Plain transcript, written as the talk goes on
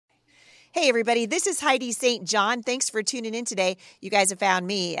Hey, everybody, this is Heidi St. John. Thanks for tuning in today. You guys have found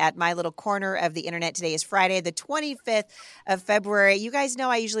me at my little corner of the internet. Today is Friday, the 25th of February. You guys know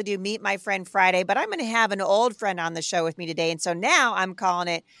I usually do Meet My Friend Friday, but I'm going to have an old friend on the show with me today. And so now I'm calling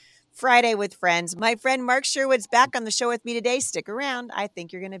it Friday with Friends. My friend Mark Sherwood's back on the show with me today. Stick around. I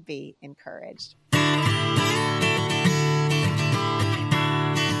think you're going to be encouraged.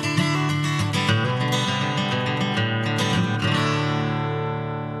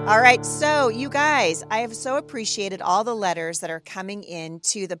 All right. So, you guys, I have so appreciated all the letters that are coming in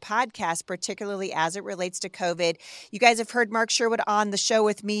to the podcast, particularly as it relates to COVID. You guys have heard Mark Sherwood on the show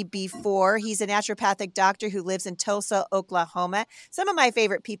with me before. He's a naturopathic doctor who lives in Tulsa, Oklahoma. Some of my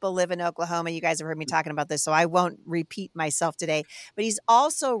favorite people live in Oklahoma. You guys have heard me talking about this, so I won't repeat myself today. But he's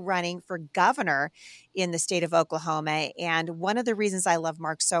also running for governor in the state of Oklahoma. And one of the reasons I love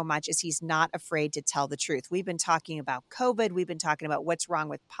Mark so much is he's not afraid to tell the truth. We've been talking about COVID. We've been talking about what's wrong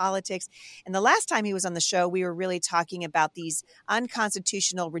with politics. And the last time he was on the show, we were really talking about these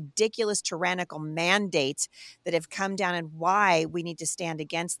unconstitutional, ridiculous, tyrannical mandates that have come down and why we need to stand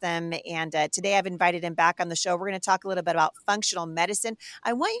against them. And today I've invited him back on the show. We're going to talk a little bit about functional medicine.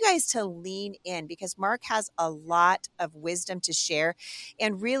 I want you guys to lean in because Mark has a lot of wisdom to share.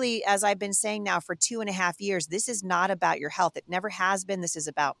 And really, as I've been saying now for 2.5 years, this is not about your health. It never has been. This is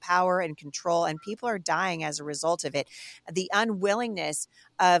about power and control, and people are dying as a result of it. The unwillingness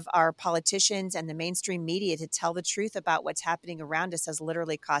of our politicians and the mainstream media to tell the truth about what's happening around us has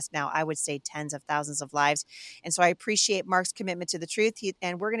literally cost now, I would say, tens of thousands of lives. And so I appreciate Mark's commitment to the truth.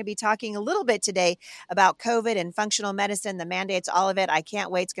 And we're going to be talking a little bit today about COVID and functional medicine, the mandates, all of it. I can't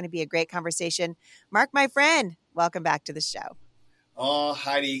wait. It's going to be a great conversation. Mark, my friend, welcome back to the show. Oh,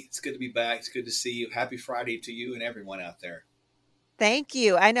 Heidi, it's good to be back. It's good to see you. Happy Friday to you and everyone out there. Thank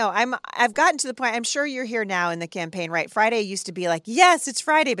you. I know I've gotten to the point. I'm sure you're here now in the campaign, right? Friday used to be like, yes, it's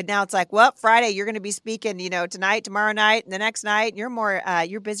Friday, but now it's like, well, Friday, you're going to be speaking, tonight, tomorrow night, and the next night. You're more,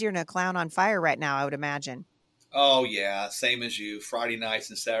 you're busier than a clown on fire right now, I would imagine. Oh yeah, same as you. Friday nights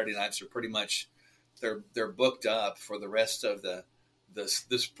and Saturday nights are pretty much they're booked up for the rest of the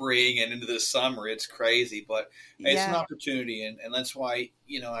spring and into the summer. It's crazy, but it's an opportunity, and that's why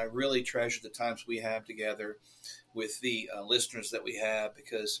I really treasure the times we have together with the listeners that we have,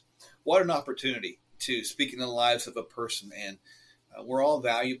 because what an opportunity to speak in the lives of a person. And we're all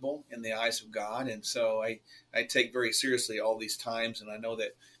valuable in the eyes of God. And so I take very seriously all these times. And I know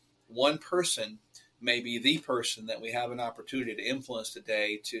that one person may be the person that we have an opportunity to influence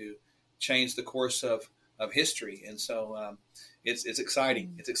today to change the course of history. And so it's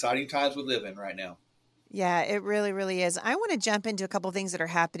exciting. It's exciting times we live in right now. Yeah, it really, really is. I want to jump into a couple of things that are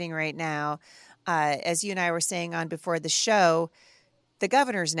happening right now. As you and I were saying on before the show, the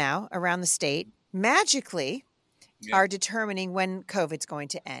governors now around the state magically are determining when COVID's going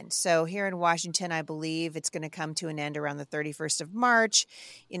to end. So here in Washington, I believe it's going to come to an end around the 31st of March.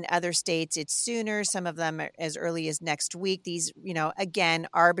 In other states, it's sooner. Some of them are as early as next week. These, again,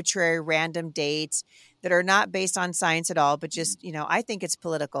 arbitrary random dates that are not based on science at all, but just, I think it's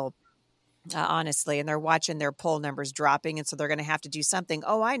political. Honestly, and they're watching their poll numbers dropping. And so they're going to have to do something.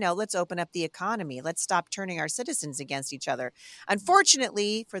 Oh, I know. Let's open up the economy. Let's stop turning our citizens against each other.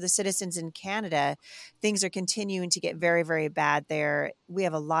 Unfortunately, for the citizens in Canada, things are continuing to get very, very bad there. We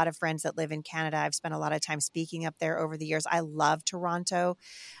have a lot of friends that live in Canada. I've spent a lot of time speaking up there over the years. I love Toronto.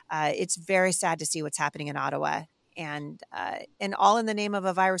 It's very sad to see what's happening in Ottawa. And all in the name of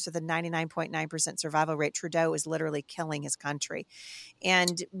a virus with a 99.9% survival rate. Trudeau is literally killing his country.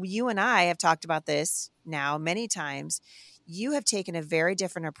 And you and I have talked about this now many times. You have taken a very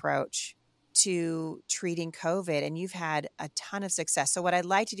different approach to treating COVID, and you've had a ton of success. So what I'd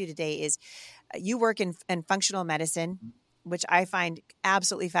like to do today is you work in functional medicine, which I find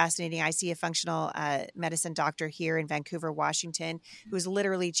absolutely fascinating. I see a functional medicine doctor here in Vancouver, Washington, who's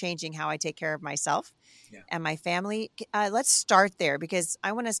literally changing how I take care of myself and my family. Let's start there because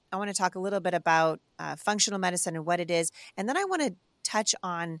I want to talk a little bit about functional medicine and what it is, and then I want to touch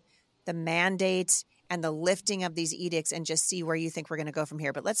on the mandates and the lifting of these edicts and just see where you think we're going to go from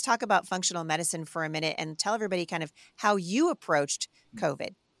here. But let's talk about functional medicine for a minute and tell everybody kind of how you approached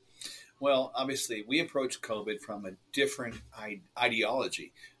COVID. Well, obviously, we approached COVID from a different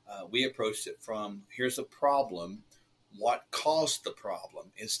ideology. We approached it from, here's a problem, what caused the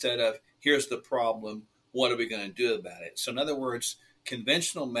problem, instead of, here's the problem, what are we going to do about it? So in other words,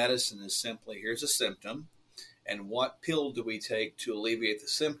 conventional medicine is simply, here's a symptom, and what pill do we take to alleviate the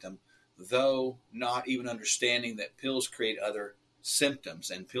symptom, though not even understanding that pills create other symptoms,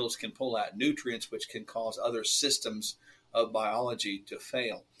 and pills can pull out nutrients which can cause other systems of biology to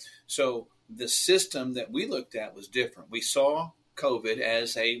fail. So the system that we looked at was different. We saw COVID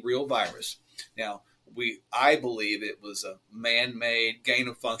as a real virus. Now, I believe it was a man-made gain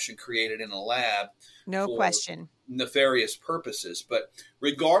of function created in a lab no for question, nefarious purposes. But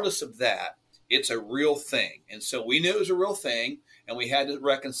regardless of that, it's a real thing. And so we knew it was a real thing, and we had to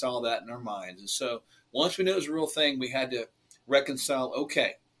reconcile that in our minds. And so once we knew it was a real thing, we had to reconcile,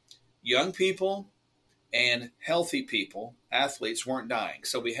 okay, young people and healthy people, athletes, weren't dying.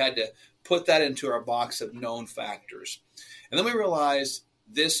 So we had to put that into our box of known factors. And then we realized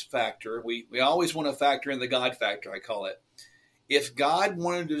this factor, we always want to factor in the God factor, I call it. If God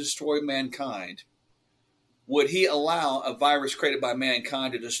wanted to destroy mankind, would he allow a virus created by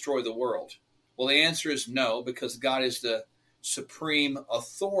mankind to destroy the world? Well, the answer is no, because God is the supreme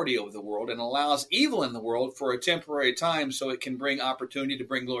authority over the world and allows evil in the world for a temporary time so it can bring opportunity to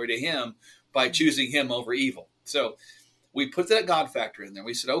bring glory to him by choosing him over evil. So we put that God factor in there.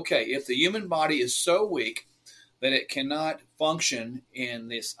 We said, okay, if the human body is so weak that it cannot function in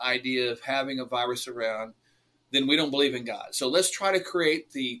this idea of having a virus around, then we don't believe in God. So let's try to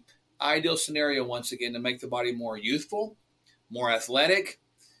create the ideal scenario once again to make the body more youthful, more athletic,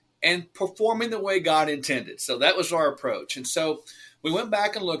 and performing the way God intended. So that was our approach. And so we went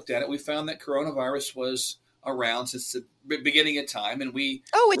back and looked at it. We found that coronavirus was around since the beginning of time. And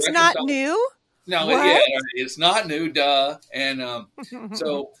it's not new? No, it's not new, duh. And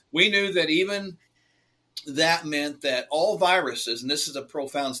so we knew that even that meant that all viruses, and this is a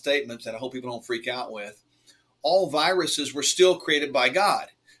profound statement that I hope people don't freak out with, all viruses were still created by God,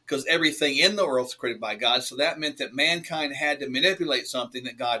 because everything in the world is created by God. So that meant that mankind had to manipulate something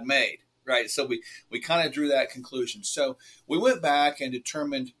that God made, right? So we kind of drew that conclusion. So we went back and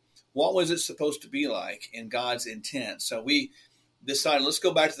determined what was it supposed to be like in God's intent. So we decided, let's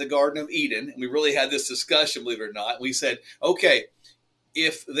go back to the Garden of Eden. And we really had this discussion, believe it or not. We said, okay,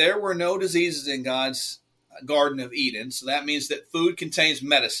 if there were no diseases in God's Garden of Eden, so that means that food contains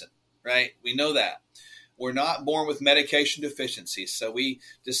medicine, right? We know that. We're not born with medication deficiencies. So we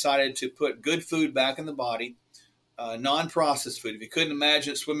decided to put good food back in the body, non-processed food. If you couldn't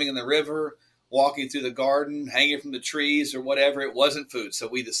imagine swimming in the river, walking through the garden, hanging from the trees or whatever, it wasn't food. So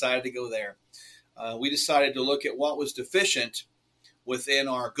we decided to go there. We decided to look at what was deficient within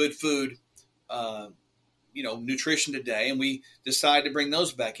our good food, nutrition today. And we decided to bring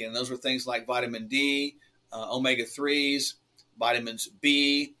those back in. Those were things like vitamin D, omega-3s, vitamins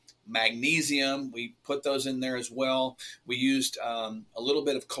B, magnesium. We put those in there as well. We used a little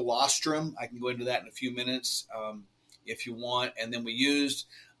bit of colostrum. I can go into that in a few minutes if you want. And then we used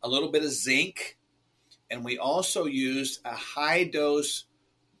a little bit of zinc. And we also used a high-dose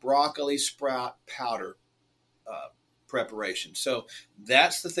broccoli sprout powder preparation. So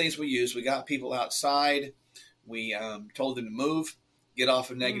that's the things we used. We got people outside. We told them to move, get off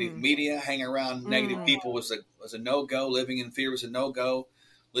of negative media, hang around negative people was a no-go. Living in fear was a no-go.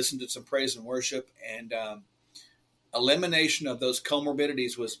 Listen to some praise and worship, and elimination of those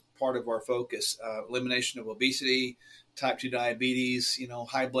comorbidities was part of our focus. Elimination of obesity, type 2 diabetes,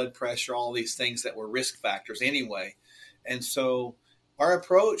 high blood pressure, all these things that were risk factors anyway. And so our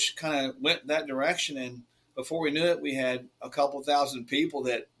approach kind of went that direction, and before we knew it, we had a couple thousand people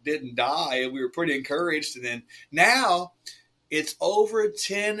that didn't die, and we were pretty encouraged. And then now it's over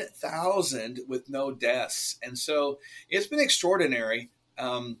 10,000 with no deaths. And so it's been extraordinary.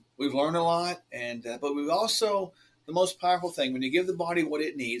 We've learned a lot, but we've also, the most powerful thing, when you give the body what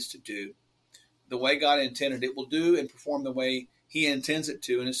it needs to do, the way God intended, it will do and perform the way he intends it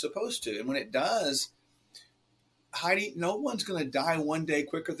to and is supposed to. And when it does, Heidi, no one's going to die one day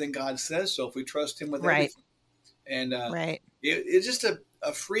quicker than God says so if we trust him with everything. And it's just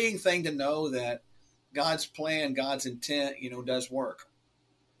a freeing thing to know that God's plan, God's intent, does work.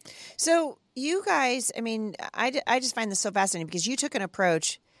 So you guys, I just find this so fascinating because you took an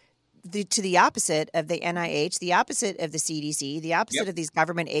approach to the opposite of the NIH, the opposite of the CDC, the opposite of these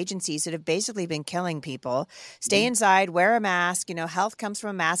government agencies that have basically been killing people. Stay inside, wear a mask. Health comes from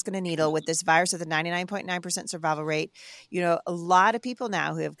a mask and a needle. With this virus with a 99.9% survival rate, a lot of people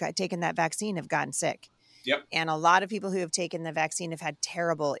now who have taken that vaccine have gotten sick. Yep. And a lot of people who have taken the vaccine have had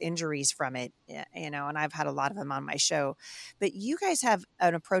terrible injuries from it, and I've had a lot of them on my show. But you guys have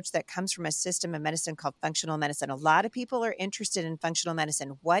an approach that comes from a system of medicine called functional medicine. A lot of people are interested in functional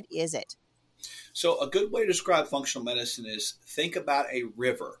medicine. What is it? So a good way to describe functional medicine is think about a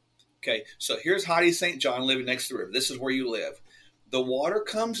river. Okay, so here's Heidi St. John living next to the river. This is where you live. The water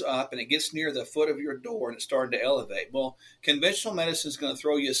comes up and it gets near the foot of your door and it's starting to elevate. Well, conventional medicine is going to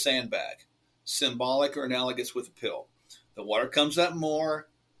throw you a sandbag, symbolic or analogous with a pill. The water comes up more,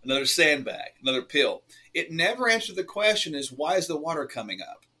 another sandbag, another pill. It never answered the question is, why is the water coming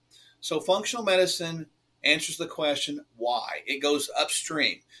up? So functional medicine answers the question, why? It goes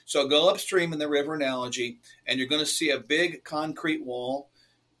upstream. So go upstream in the river analogy, and you're going to see a big concrete wall.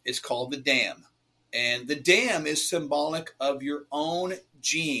 It's called the dam. And the dam is symbolic of your own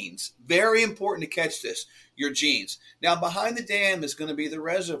genes. Very important to catch this, your genes. Now, behind the dam is going to be the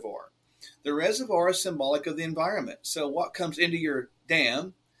reservoir. The reservoir is symbolic of the environment. So what comes into your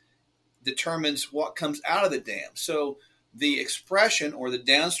dam determines what comes out of the dam. So the expression or the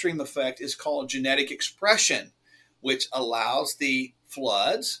downstream effect is called genetic expression, which allows the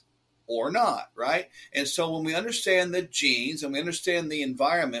floods or not, right? And so when we understand the genes and we understand the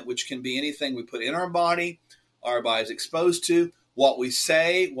environment, which can be anything we put in our body is exposed to, what we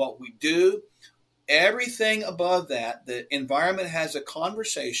say, what we do, everything above that, the environment has a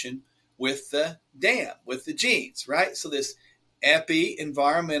conversation with the dam, with the genes, right? So this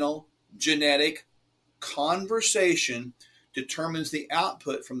environmental genetic conversation determines the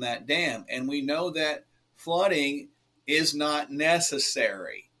output from that dam. And we know that flooding is not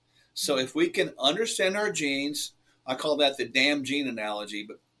necessary. So if we can understand our genes, I call that the damn gene analogy,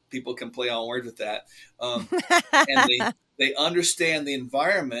 but people can play on words with that. And they understand the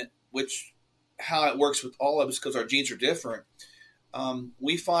environment, which how it works with all of us because our genes are different.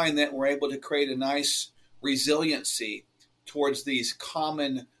 We find that we're able to create a nice resiliency towards these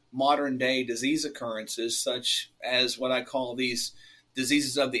common modern day disease occurrences, such as what I call these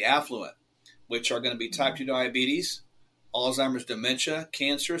diseases of the affluent, which are going to be type 2 diabetes, Alzheimer's, dementia,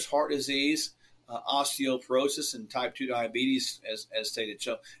 cancers, heart disease, osteoporosis, and type 2 diabetes, as stated.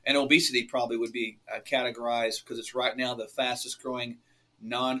 So, and obesity probably would be categorized because it's right now the fastest growing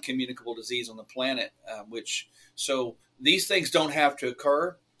non-communicable disease on the planet. So these things don't have to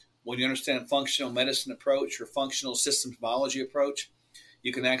occur. When you understand a functional medicine approach or functional systems biology approach,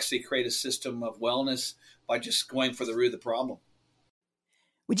 you can actually create a system of wellness by just going for the root of the problem.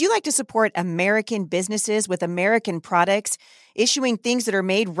 Would you like to support American businesses with American products, issuing things that are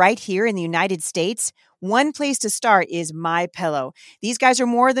made right here in the United States? One place to start is MyPillow. These guys are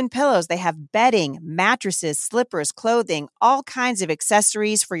more than pillows. They have bedding, mattresses, slippers, clothing, all kinds of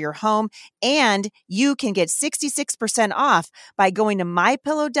accessories for your home, and you can get 66% off by going to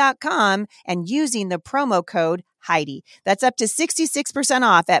MyPillow.com and using the promo code Heidi. That's up to 66%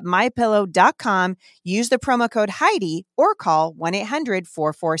 off at MyPillow.com. Use the promo code Heidi or call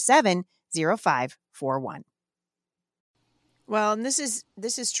 1-800-447-0541. Well, and this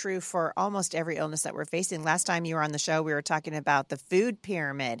is true for almost every illness that we're facing. Last time you were on the show, we were talking about the food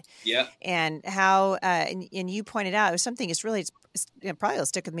pyramid. Yeah. And how, and you pointed out, it was something it probably will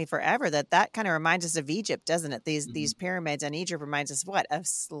stick with me forever, that kind of reminds us of Egypt, doesn't it? These pyramids, and Egypt reminds us of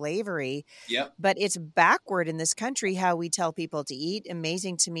slavery. Yeah. But it's backward in this country how we tell people to eat.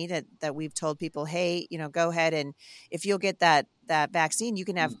 Amazing to me that we've told people, hey, go ahead, and if you'll get that vaccine, you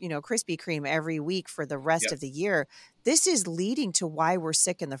can have, Krispy Kreme every week for the rest of the year. This is leading to why we're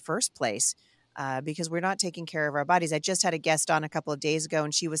sick in the first place, because we're not taking care of our bodies. I just had a guest on a couple of days ago,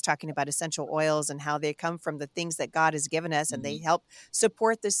 and she was talking about essential oils and how they come from the things that God has given us, and they help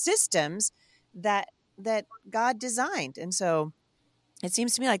support the systems that God designed. And so it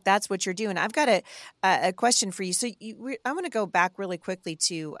seems to me like that's what you're doing. I've got a question for you. So I want to go back really quickly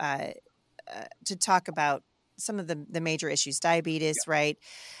to talk about some of the major issues, diabetes, right,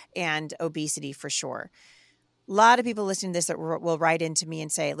 and obesity for sure. A lot of people listening to this that will write into me and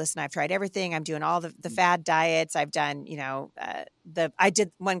say, listen, I've tried everything. I'm doing all the fad diets. I've done,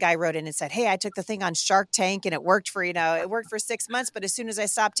 one guy wrote in and said, hey, I took the thing on Shark Tank and it worked for 6 months. But as soon as I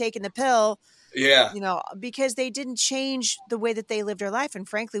stopped taking the pill, because they didn't change the way that they lived their life. And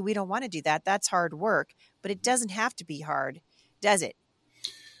frankly, we don't want to do that. That's hard work, but it doesn't have to be hard, does it?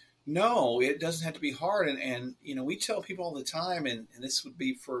 No, it doesn't have to be hard. And we tell people all the time, and this would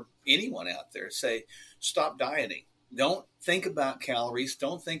be for anyone out there, say, stop dieting. Don't think about calories.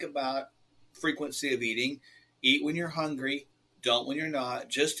 Don't think about frequency of eating. Eat when you're hungry. Don't when you're not.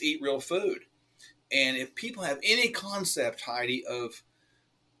 Just eat real food. And if people have any concept, Heidi, of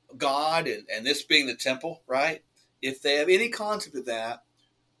God and this being the temple, right? If they have any concept of that,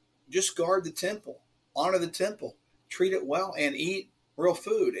 just guard the temple. Honor the temple. Treat it well and eat real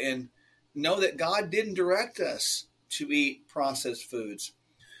food, and know that God didn't direct us to eat processed foods.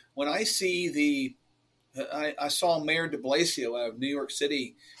 When I see I saw Mayor de Blasio out of New York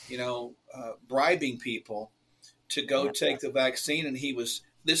City, bribing people to go take the vaccine, and he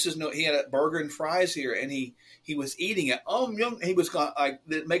had a burger and fries here, and he was eating it. Yum. He was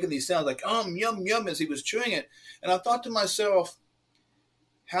making these sounds like yum yum as he was chewing it, and I thought to myself,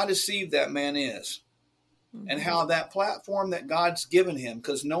 how deceived that man is. And how that platform that God's given him,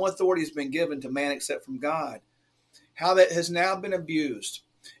 because no authority has been given to man except from God, how that has now been abused.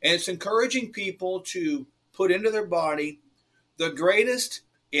 And it's encouraging people to put into their body the greatest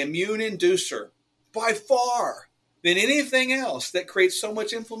immune inducer by far than anything else that creates so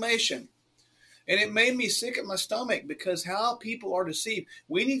much inflammation. And it made me sick at my stomach because how people are deceived.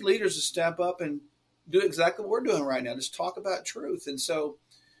 We need leaders to step up and do exactly what we're doing right now, just talk about truth. And so,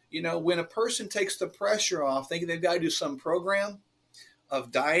 when a person takes the pressure off, thinking they've got to do some program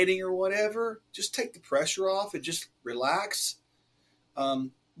of dieting or whatever, just take the pressure off and just relax.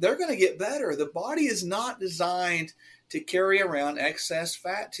 They're going to get better. The body is not designed to carry around excess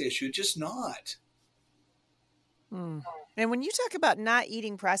fat tissue. Just not. And when you talk about not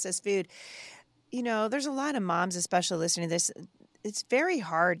eating processed food, there's a lot of moms, especially listening to this. It's very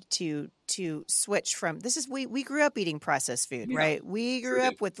hard to switch from this. We grew up eating processed food, right? We grew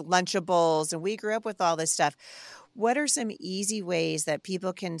up with Lunchables and we grew up with all this stuff. What are some easy ways that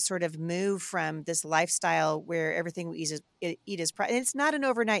people can sort of move from this lifestyle where everything we eat is and it's not an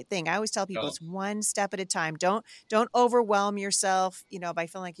overnight thing. I always tell people it's one step at a time. Don't overwhelm yourself, by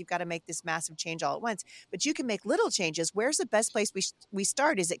feeling like you've got to make this massive change all at once. But you can make little changes. Where's the best place we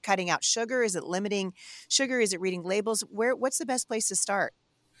start? Is it cutting out sugar? Is it limiting sugar? Is it reading labels? What's the best place to start?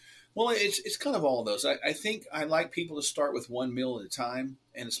 Well, it's kind of all of those. I think I like people to start with one meal at a time,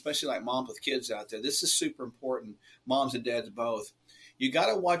 and especially like moms with kids out there. This is super important, moms and dads both. You got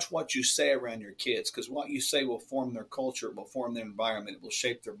to watch what you say around your kids because what you say will form their culture, it will form their environment, it will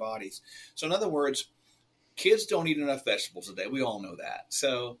shape their bodies. So in other words, kids don't eat enough vegetables a day. We all know that.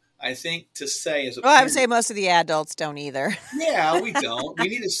 So I think to say as a parent, I would say most of the adults don't either. Yeah, we don't. We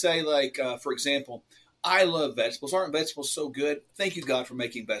need to say like, for example, I love vegetables. Aren't vegetables so good? Thank you, God, for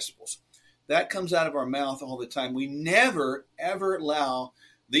making vegetables. That comes out of our mouth all the time. We never, ever allow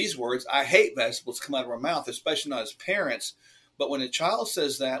these words, I hate vegetables, to come out of our mouth, especially not as parents. But when a child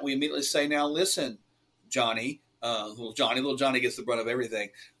says that, we immediately say, now listen, Johnny, little Johnny gets the brunt of everything.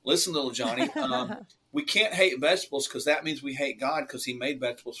 Listen, little Johnny, we can't hate vegetables because that means we hate God because he made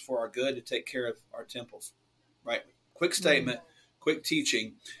vegetables for our good to take care of our temples. Right? Quick statement. Quick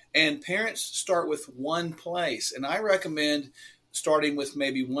teaching. And parents start with one place. And I recommend starting with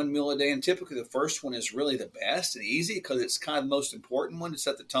maybe one meal a day. And typically the first one is really the best and easy because it's kind of the most important one to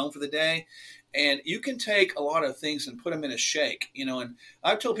set the tone for the day. And you can take a lot of things and put them in a shake, and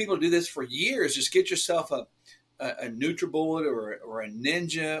I've told people to do this for years. Just get yourself a NutriBullet or a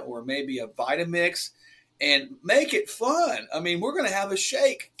Ninja or maybe a Vitamix and make it fun. I mean, we're going to have a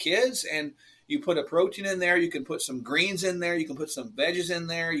shake, kids, and you put a protein in there. You can put some greens in there. You can put some veggies in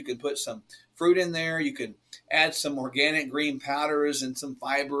there. You can put some fruit in there. You can add some organic green powders and some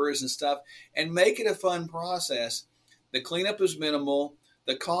fibers and stuff and make it a fun process. The cleanup is minimal.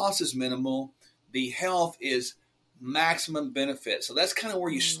 The cost is minimal. The health is maximum benefit. So that's kind of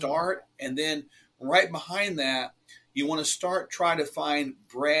where you start. And then right behind that, you want to try to find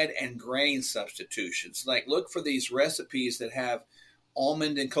bread and grain substitutions. Like look for these recipes that have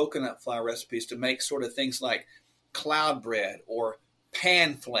almond and coconut flour recipes to make sort of things like cloud bread or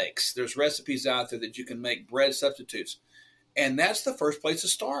pan flakes. There's recipes out there that you can make bread substitutes. And that's the first place to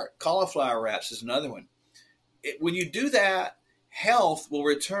start. Cauliflower wraps is another one. When you do that, health will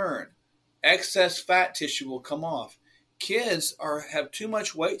return. Excess fat tissue will come off. Kids have too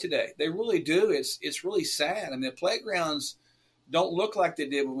much weight today. They really do. It's really sad. I mean, the playgrounds don't look like they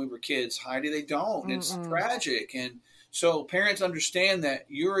did when we were kids, Heidi. They don't. It's tragic. And so parents understand that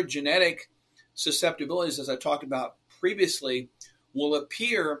your genetic susceptibilities, as I talked about previously, will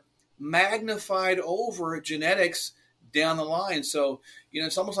appear magnified over genetics down the line. So,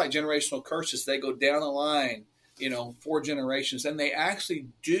 it's almost like generational curses. They go down the line, 4 generations, and they actually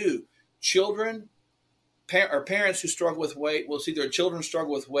do. Children or parents who struggle with weight will see their children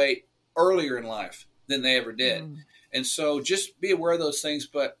struggle with weight earlier in life than they ever did. And so just be aware of those things.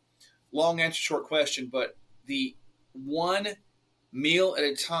 But long answer, short question, but the one meal at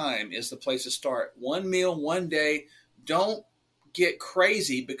a time is the place to start. One meal, one day. Don't get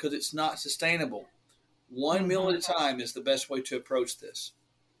crazy because it's not sustainable. One meal at a time is the best way to approach this.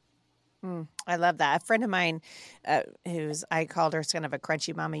 I love that. A friend of mine, I called her kind of a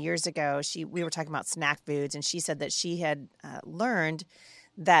crunchy mama years ago. We were talking about snack foods, and she said that she had learned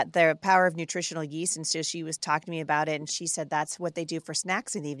that the power of nutritional yeast. And so she was talking to me about it, and she said that's what they do for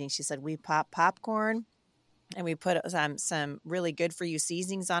snacks in the evening. She said, we pop popcorn and we put some really good for you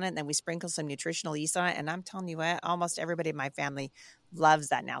seasonings on it. And then we sprinkle some nutritional yeast on it. And I'm telling you what, almost everybody in my family loves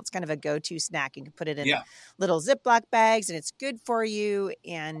that now. It's kind of a go-to snack. You can put it in little Ziploc bags and it's good for you.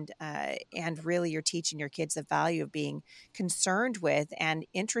 And really you're teaching your kids the value of being concerned with and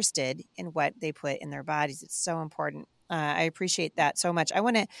interested in what they put in their bodies. It's so important. I appreciate that so much. I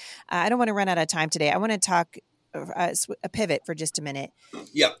don't want to run out of time today. I want to talk a pivot for just a minute.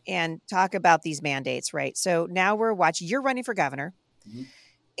 Yeah. And talk about these mandates, right? So now we're watching, you're running for governor, mm-hmm.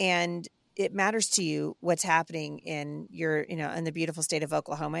 and it matters to you what's happening in your, in the beautiful state of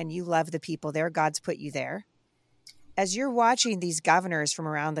Oklahoma, and you love the people there. God's put you there. As you're watching these governors from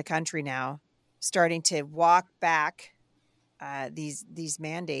around the country now starting to walk back these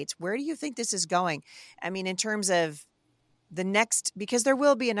mandates, where do you think this is going? I mean, in terms of the next, because there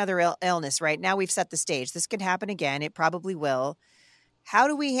will be another illness, right? Now we've set the stage. This could happen again. It probably will. How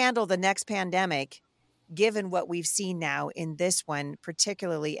do we handle the next pandemic, given what we've seen now in this one,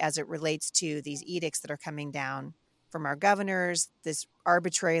 particularly as it relates to these edicts that are coming down from our governors, this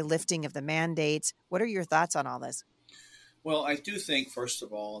arbitrary lifting of the mandates? What are your thoughts on all this? Well, I do think, first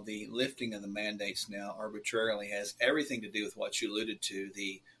of all, the lifting of the mandates now arbitrarily has everything to do with what you alluded to.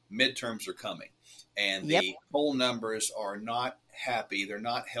 The midterms are coming, and the poll numbers are not happy. They're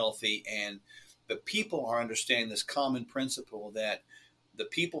not healthy, and the people are understanding this common principle that the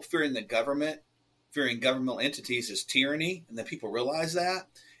people fearing the government, fearing governmental entities is tyranny, and the people realize that.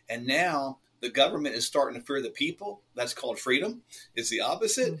 And now the government is starting to fear the people. That's called freedom. It's the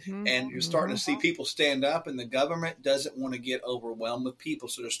opposite. Mm-hmm. And you're starting to see people stand up, and the government doesn't want to get overwhelmed with people.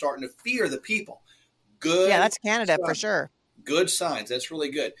 So they're starting to fear the people. Good. Yeah, that's Canada for sure. Good signs. That's really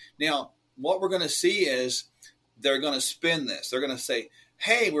good. Now, what we're going to see is they're going to spin this. They're going to say,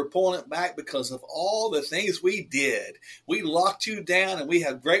 hey, we're pulling it back because of all the things we did. We locked you down and we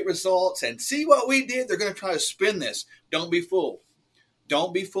have great results. And see what we did? They're going to try to spin this. Don't be fooled.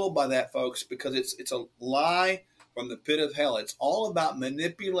 Don't be fooled by that, folks, because it's a lie from the pit of hell. It's all about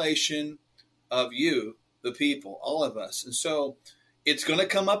manipulation of you, the people, all of us. And so it's going to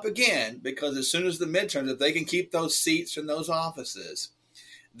come up again, because as soon as the midterms, if they can keep those seats in those offices,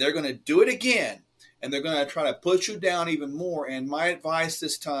 they're going to do it again. And they're going to try to put you down even more. And my advice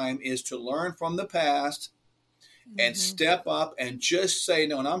this time is to learn from the past and step up and just say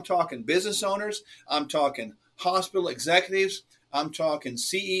no. And I'm talking business owners. I'm talking hospital executives. I'm talking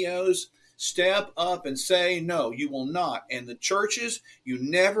CEOs. Step up and say no, you will not. And the churches, you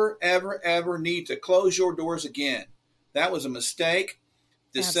never, ever, ever need to close your doors again. That was a mistake.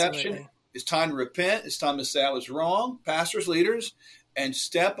 Deception. Absolutely. It's time to repent. It's time to say I was wrong. Pastors, leaders, and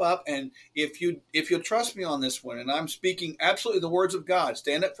step up. And if you'll trust me on this one, and I'm speaking absolutely the words of God,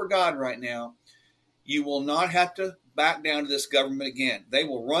 stand up for God right now, you will not have to back down to this government again. They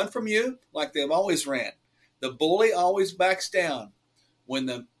will run from you like they've always ran. The bully always backs down when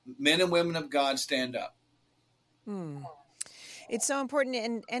the men and women of God stand up. It's so important.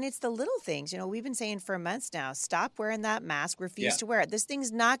 And it's the little things. We've been saying for months now, stop wearing that mask, refuse to wear it. This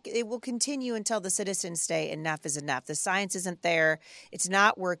thing's not, it will continue until the citizens say enough is enough. The science isn't there. It's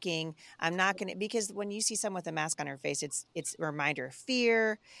not working. I'm not going to, because when you see someone with a mask on her face, it's a reminder of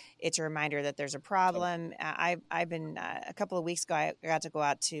fear. It's a reminder that there's a problem. I've been, a couple of weeks ago, I got to go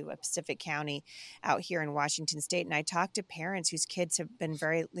out to Pacific County out here in Washington State. And I talked to parents whose kids have been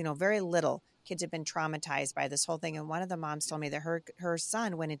very little. Kids have been traumatized by this whole thing. And one of the moms told me that her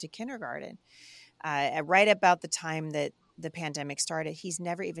son went into kindergarten right about the time that the pandemic started. He's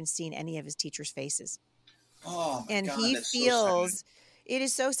never even seen any of his teachers' faces. Oh, my and God, he that's feels so sad. It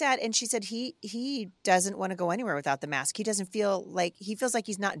is so sad. And she said he doesn't want to go anywhere without the mask. He feels like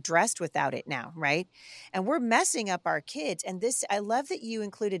he's not dressed without it now, right? And we're messing up our kids. And I love that you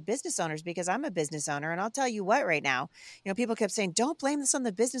included business owners, because I'm a business owner. And I'll tell you what, right now, people kept saying, don't blame this on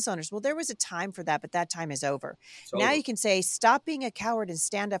the business owners. Well, there was a time for that, but that time is over. Now you can say, stop being a coward and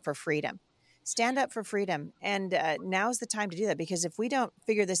stand up for freedom. Stand up for freedom. And now's the time to do that, because if we don't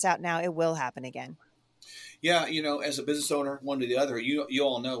figure this out now, it will happen again. Yeah, as a business owner, one to the other, you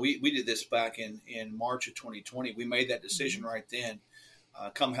all know, we did this back in March of 2020. We made that decision right then,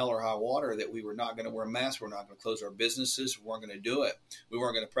 come hell or high water, that we were not going to wear masks. We're not going to close our businesses. We weren't going to do it. We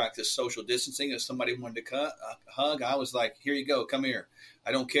weren't going to practice social distancing. If somebody wanted to hug, I was like, here you go, come here.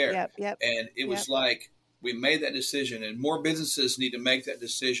 I don't care. Yep. And it was like, we made that decision, and more businesses need to make that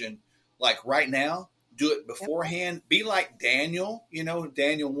decision like right now. Do it beforehand. Yep. Be like Daniel,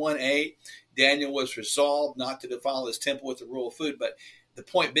 Daniel 1:8. Daniel was resolved not to defile his temple with the rule of food. But the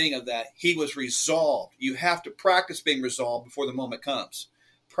point being of that, he was resolved. You have to practice being resolved before the moment comes.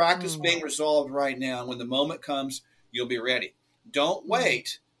 Practice being resolved right now. And when the moment comes, you'll be ready. Don't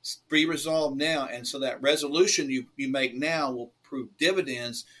wait. Be resolved now. And so that resolution you make now will prove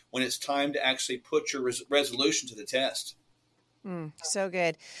dividends when it's time to actually put your resolution to the test. So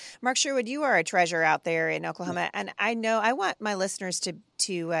good. Mark Sherwood, you are a treasure out there in Oklahoma. And I know I want my listeners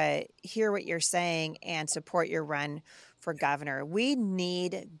to hear what you're saying and support your run for governor. We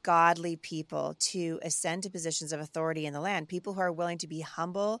need godly people to ascend to positions of authority in the land, people who are willing to be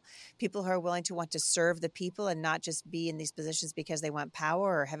humble, people who are willing to want to serve the people and not just be in these positions because they want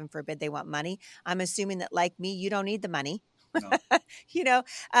power or, heaven forbid, they want money. I'm assuming that, like me, you don't need the money. No.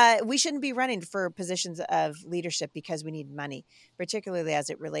 We shouldn't be running for positions of leadership because we need money, particularly as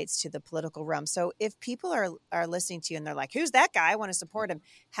it relates to the political realm. So if people are listening to you and they're like, who's that guy? I want to support him.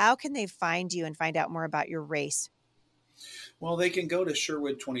 How can they find you and find out more about your race? Well, they can go to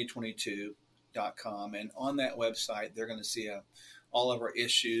Sherwood2022.com, and on that website, they're going to see all of our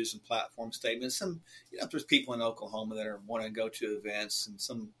issues and platform statements. Some, there's people in Oklahoma that want to go to events, and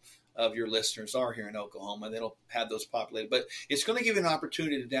some of your listeners are here in Oklahoma. They'll have those populated, but it's going to give you an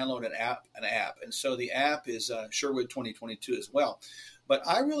opportunity to download an app. And so the app is Sherwood 2022 as well. But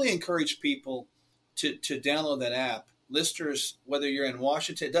I really encourage people to download that app. Listeners, whether you're in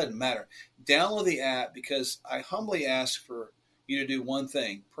Washington, it doesn't matter. Download the app, because I humbly ask for you to do one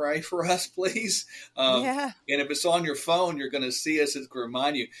thing. Pray for us, please. And if it's on your phone, you're going to see us. It's going to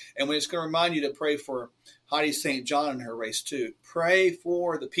remind you. And when it's going to remind you to pray for Heidi St. John and her race too. Pray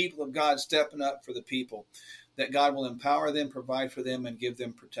for the people of God stepping up for the people, that God will empower them, provide for them, and give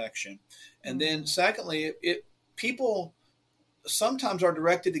them protection. And then secondly, people sometimes are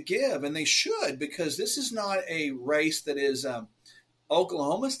directed to give, and they should, because this is not a race that is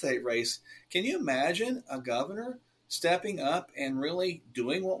Oklahoma State race. Can you imagine a governor stepping up and really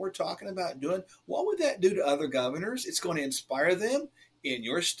doing what we're talking about doing? What would that do to other governors? It's going to inspire them in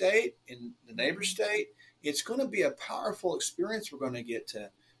your state, in the neighbor state. It's going to be a powerful experience we're going to get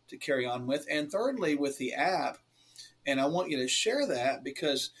to carry on with. And thirdly, with the app, and I want you to share that,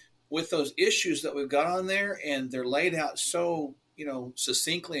 because with those issues that we've got on there, and they're laid out so,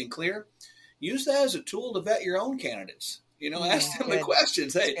 succinctly and clear, use that as a tool to vet your own candidates. Ask them the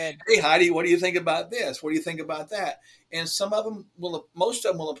questions. Hey, Heidi, what do you think about this? What do you think about that? And most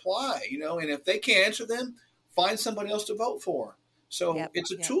of them will apply, and if they can't answer them, find somebody else to vote for. So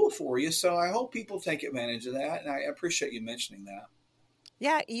it's a tool for you. So I hope people take advantage of that. And I appreciate you mentioning that.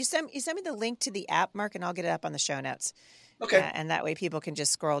 Yeah. You send me the link to the app, Mark, and I'll get it up on the show notes. Okay. And that way people can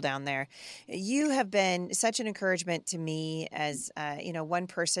just scroll down there. You have been such an encouragement to me as, one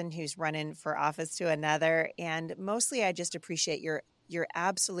person who's running for office to another. And mostly I just appreciate your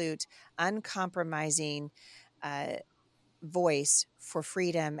absolute uncompromising voice for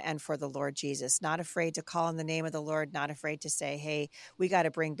freedom and for the Lord Jesus, not afraid to call on the name of the Lord, not afraid to say, hey, we got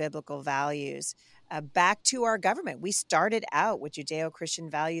to bring biblical values back to our government. We started out with Judeo-Christian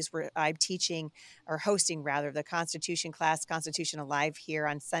values. I'm teaching, or hosting rather, the Constitution class, Constitution Alive, here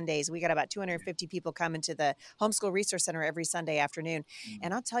on Sundays. We got about 250 people coming to the Homeschool Resource Center every Sunday afternoon.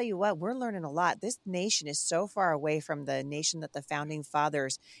 And I'll tell you what, we're learning a lot. This nation is so far away from the nation that the founding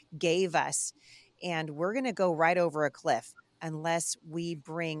fathers gave us. And we're going to go right over a cliff unless we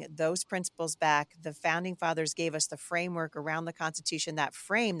bring those principles back. The founding fathers gave us the framework around the Constitution, that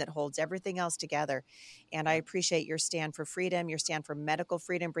frame that holds everything else together. And I appreciate your stand for freedom, your stand for medical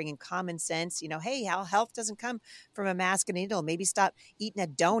freedom, bringing common sense. Hey, health doesn't come from a mask and a needle. Maybe stop eating a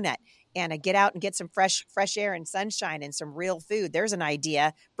donut and get out and get some fresh air and sunshine and some real food. There's an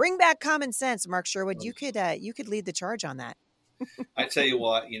idea. Bring back common sense, Mark Sherwood. You could lead the charge on that. I tell you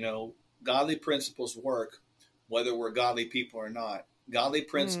what, godly principles work, whether we're godly people or not. Godly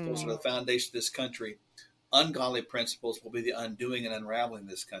principles are the foundation of this country. Ungodly principles will be the undoing and unraveling of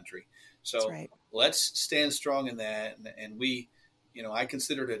this country. So let's stand strong in that. And we, I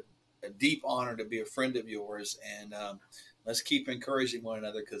consider it a deep honor to be a friend of yours. And let's keep encouraging one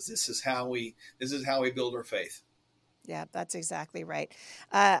another, because this is how we build our faith. Yeah, that's exactly right.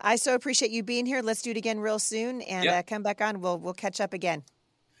 I so appreciate you being here. Let's do it again real soon, and come back on. We'll catch up again.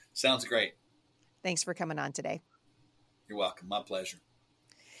 Sounds great. Thanks for coming on today. You're welcome. My pleasure.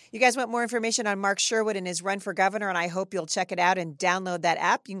 You guys want more information on Mark Sherwood and his run for governor, and I hope you'll check it out and download that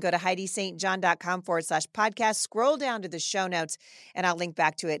app. You can go to HeidiSt.John.com/podcast, scroll down to the show notes, and I'll link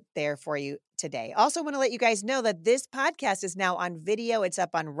back to it there for you today. Also want to let you guys know that this podcast is now on video. It's up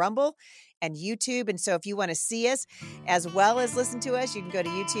on Rumble and YouTube. And so if you want to see us as well as listen to us, you can go to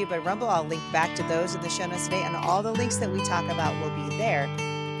YouTube and Rumble. I'll link back to those in the show notes today, and all the links that we talk about will be there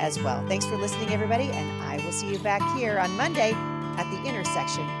as well. Thanks for listening, everybody, and I will see you back here on Monday at the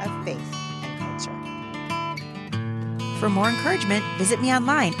intersection of faith and culture. For more encouragement, visit me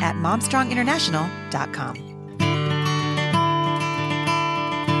online at momstronginternational.com.